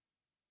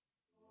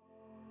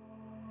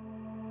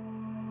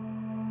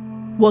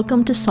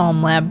Welcome to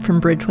Psalm Lab from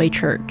Bridgeway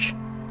Church.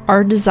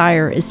 Our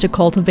desire is to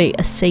cultivate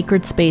a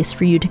sacred space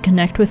for you to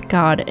connect with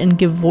God and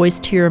give voice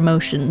to your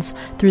emotions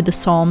through the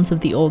Psalms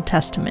of the Old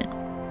Testament.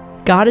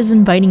 God is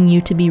inviting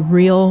you to be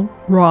real,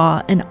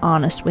 raw, and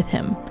honest with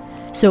Him.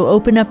 So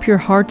open up your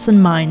hearts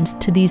and minds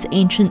to these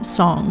ancient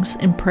songs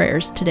and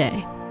prayers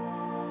today.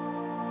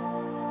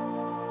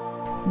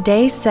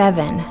 Day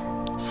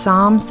 7,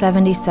 Psalm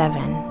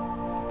 77.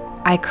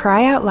 I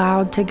cry out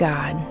loud to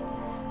God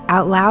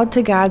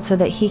so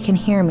that He can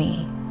hear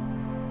me.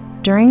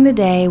 During the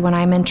day when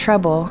I'm in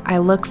trouble, I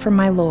look for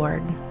my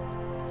Lord.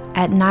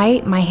 At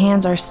night, my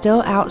hands are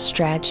still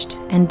outstretched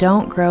and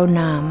don't grow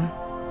numb.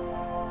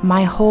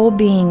 My whole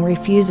being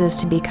refuses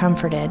to be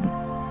comforted.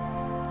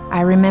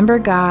 I remember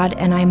God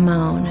and I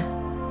moan.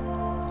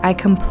 I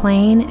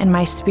complain and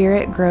my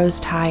spirit grows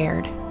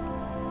tired.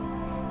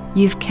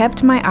 You've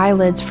kept my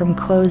eyelids from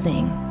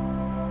closing.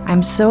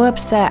 I'm so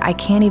upset I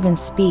can't even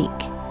speak.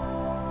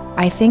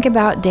 I think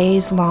about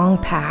days long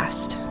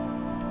past.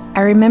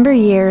 I remember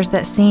years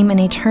that seem an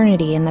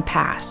eternity in the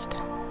past.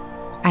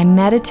 I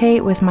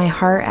meditate with my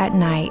heart at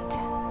night.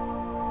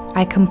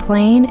 I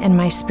complain and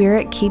my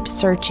spirit keeps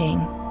searching.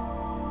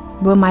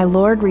 Will my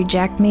Lord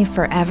reject me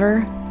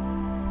forever?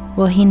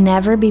 Will He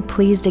never be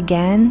pleased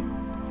again?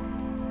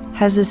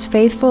 Has His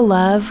faithful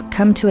love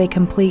come to a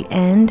complete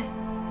end?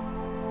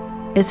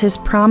 Is His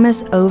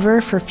promise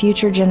over for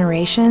future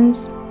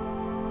generations?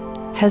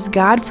 Has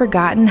God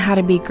forgotten how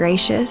to be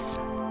gracious?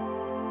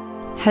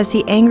 Has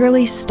He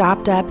angrily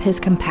stopped up His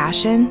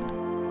compassion?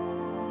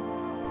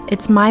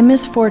 It's my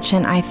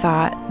misfortune, I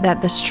thought,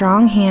 that the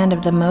strong hand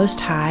of the Most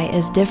High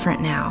is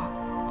different now.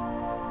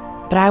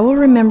 But I will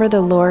remember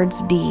the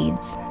Lord's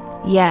deeds.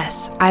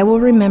 Yes, I will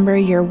remember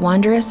your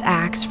wondrous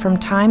acts from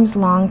times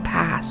long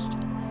past.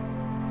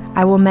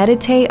 I will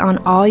meditate on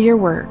all your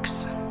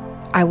works.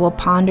 I will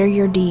ponder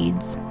your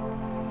deeds.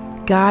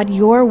 God,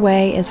 your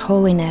way is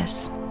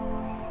holiness.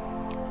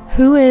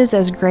 Who is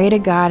as great a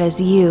God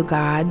as you,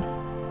 God?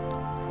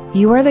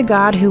 You are the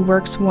God who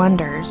works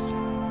wonders.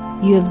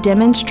 You have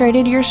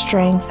demonstrated your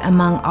strength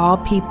among all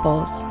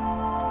peoples.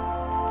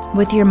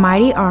 With your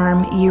mighty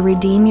arm, you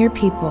redeem your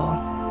people,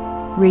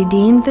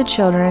 redeemed the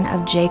children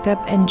of Jacob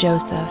and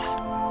Joseph.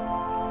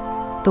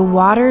 The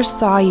waters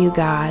saw you,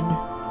 God.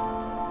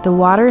 The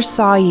waters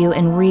saw you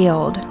and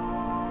reeled.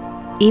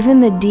 Even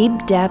the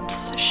deep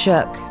depths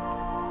shook.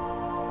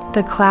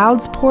 The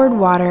clouds poured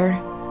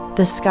water.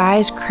 The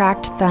skies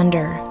cracked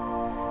thunder.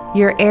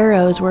 Your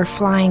arrows were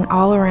flying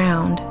all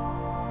around.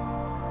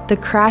 The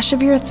crash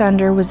of your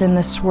thunder was in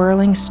the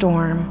swirling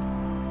storm.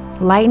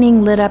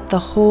 Lightning lit up the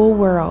whole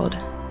world.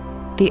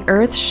 The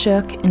earth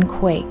shook and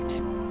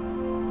quaked.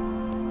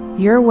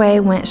 Your way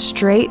went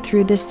straight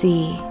through the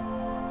sea.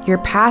 Your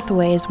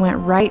pathways went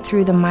right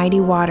through the mighty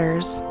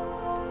waters,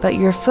 but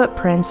your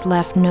footprints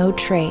left no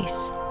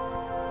trace.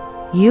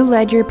 You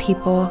led your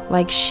people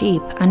like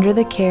sheep under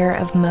the care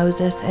of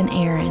Moses and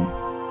Aaron.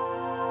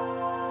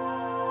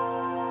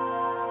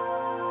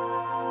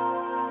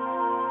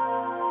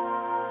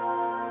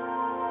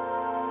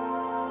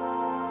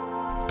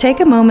 Take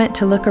a moment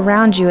to look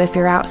around you if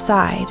you're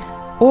outside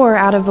or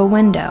out of a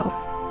window.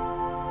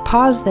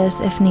 Pause this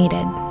if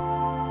needed.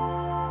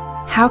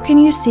 How can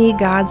you see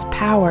God's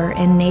power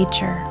in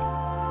nature?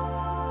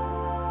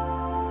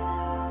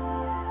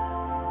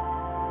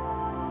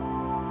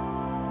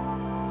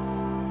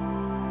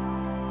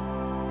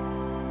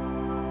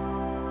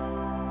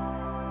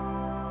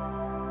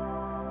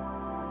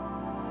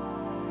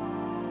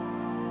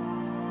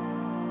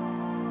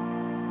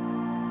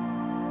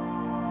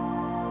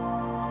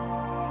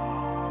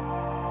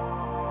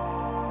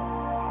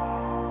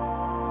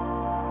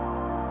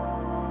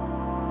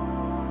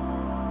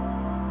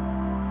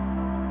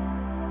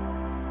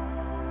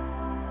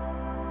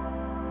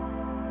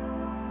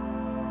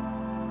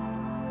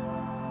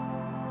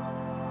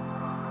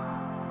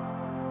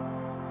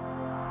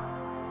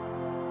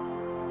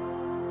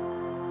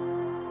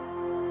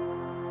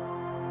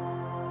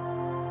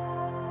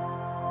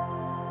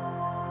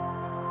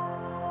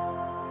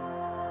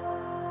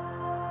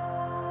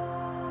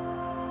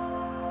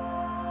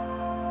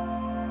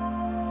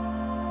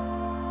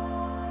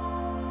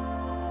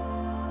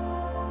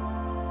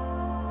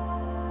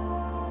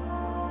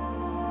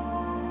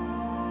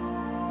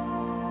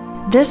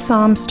 This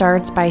psalm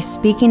starts by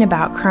speaking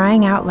about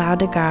crying out loud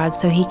to God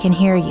so He can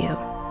hear you.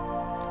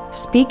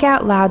 Speak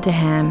out loud to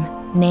Him,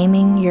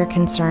 naming your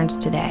concerns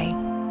today.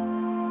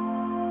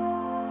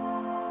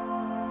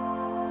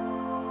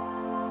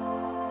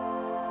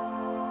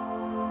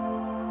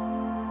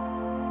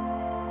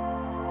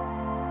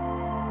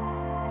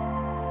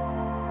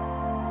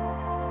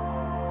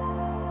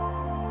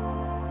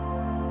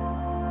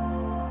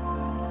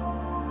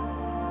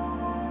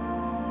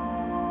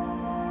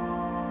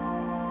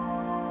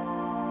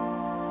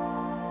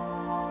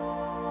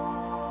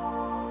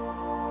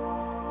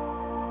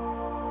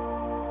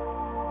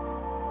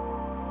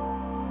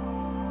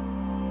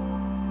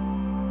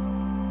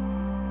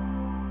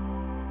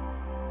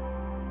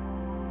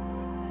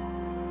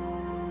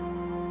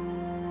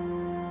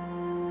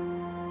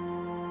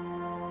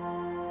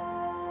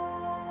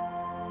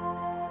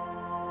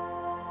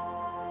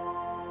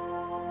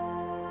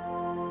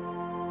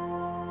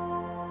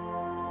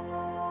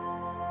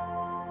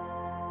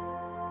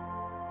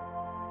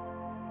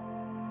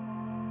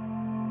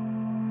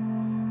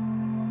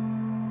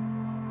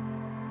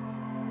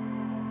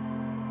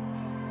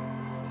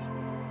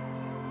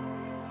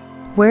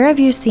 Where have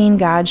you seen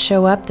God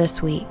show up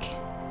this week?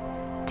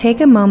 Take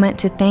a moment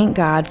to thank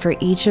God for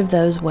each of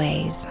those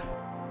ways.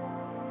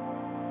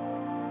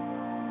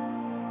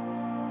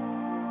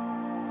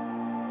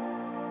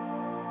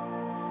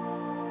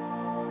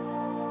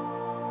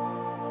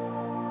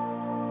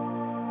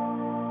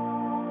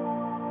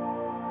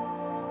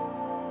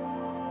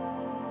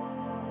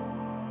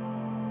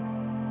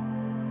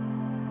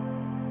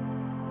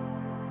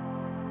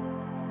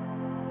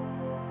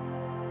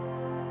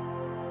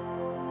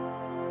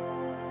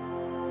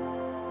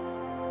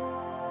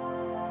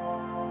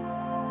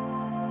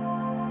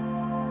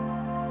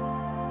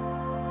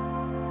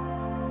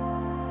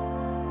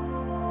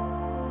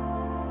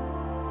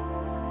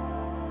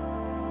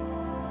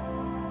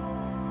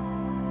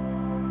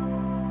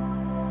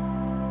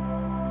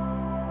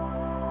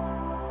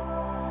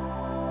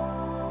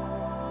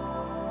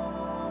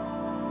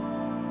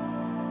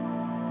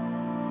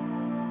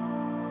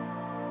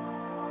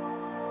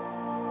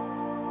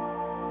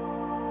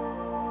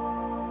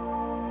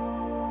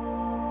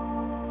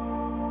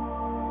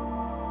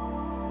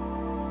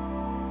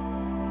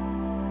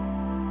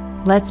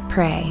 Let's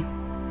pray.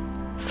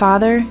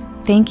 Father,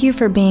 thank you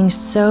for being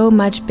so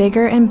much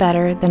bigger and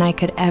better than I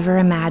could ever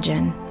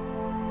imagine.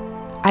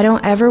 I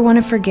don't ever want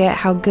to forget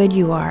how good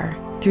you are,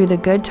 through the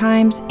good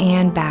times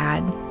and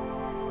bad.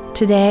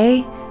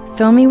 Today,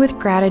 fill me with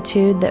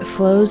gratitude that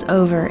flows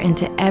over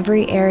into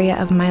every area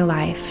of my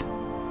life.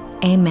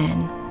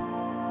 Amen.